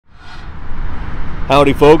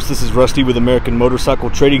Howdy folks, this is Rusty with American Motorcycle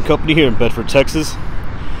Trading Company here in Bedford, Texas.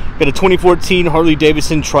 Got a 2014 Harley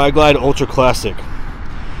Davidson Tri-Glide Ultra Classic.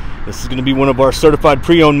 This is going to be one of our certified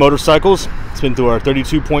pre-owned motorcycles. It's been through our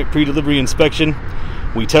 32-point pre-delivery inspection.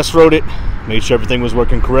 We test rode it, made sure everything was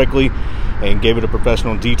working correctly, and gave it a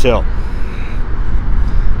professional detail.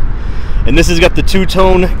 And this has got the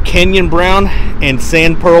two-tone Canyon Brown and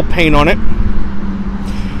Sand Pearl paint on it.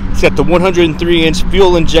 It's got the 103-inch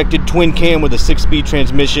fuel-injected twin cam with a 6-speed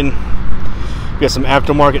transmission. Got some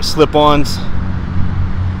aftermarket slip-ons.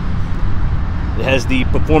 It has the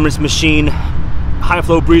Performance Machine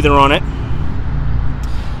high-flow breather on it.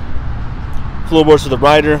 Floorboards for the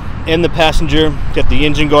rider and the passenger. Got the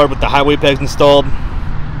engine guard with the highway pegs installed.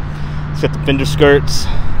 It's got the fender skirts.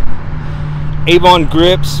 Avon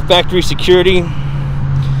grips, factory security.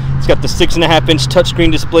 It's got the 6.5-inch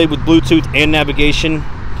touchscreen display with Bluetooth and navigation.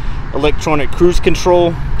 Electronic cruise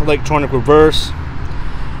control, electronic reverse.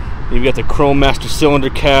 You've got the chrome master cylinder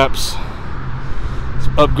caps,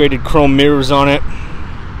 some upgraded chrome mirrors on it,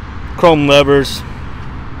 chrome levers.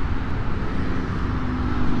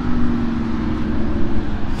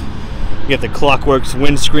 You got the Clockworks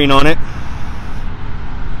windscreen on it.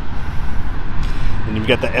 And you've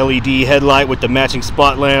got the LED headlight with the matching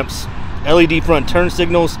spot lamps, LED front turn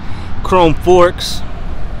signals, chrome forks.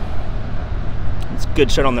 Good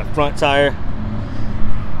tread on that front tire.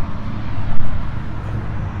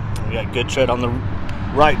 We got good tread on the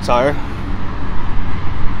right tire.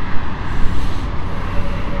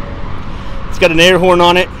 It's got an air horn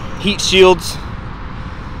on it, heat shields,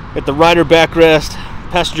 got the rider backrest,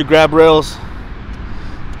 passenger grab rails.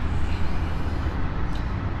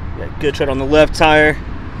 We got good tread on the left tire.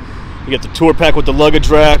 You got the tour pack with the luggage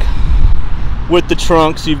rack, with the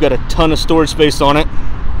trunk, so you've got a ton of storage space on it.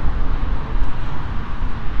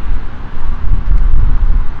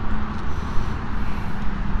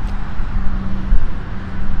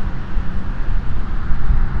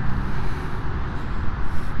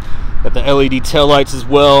 Got the LED taillights as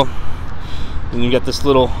well. And you got this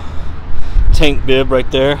little tank bib right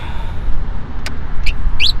there.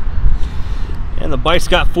 And the bike's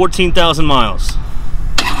got 14,000 miles.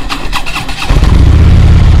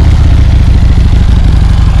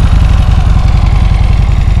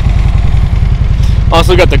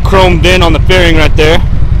 Also got the chrome vent on the fairing right there.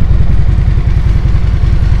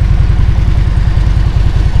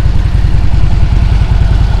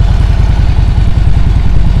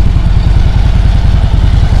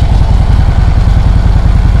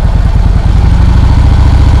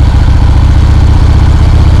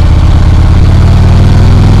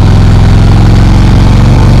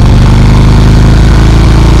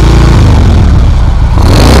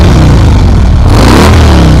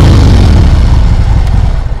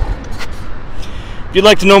 If you'd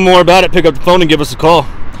like to know more about it, pick up the phone and give us a call.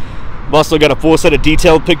 We've also got a full set of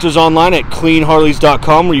detailed pictures online at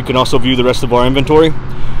cleanharleys.com, where you can also view the rest of our inventory.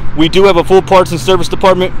 We do have a full parts and service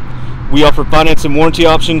department. We offer finance and warranty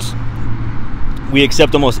options. We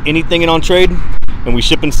accept almost anything in on trade, and we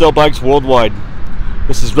ship and sell bikes worldwide.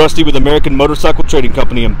 This is Rusty with American Motorcycle Trading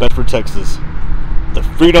Company in Bedford, Texas. The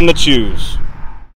freedom to choose.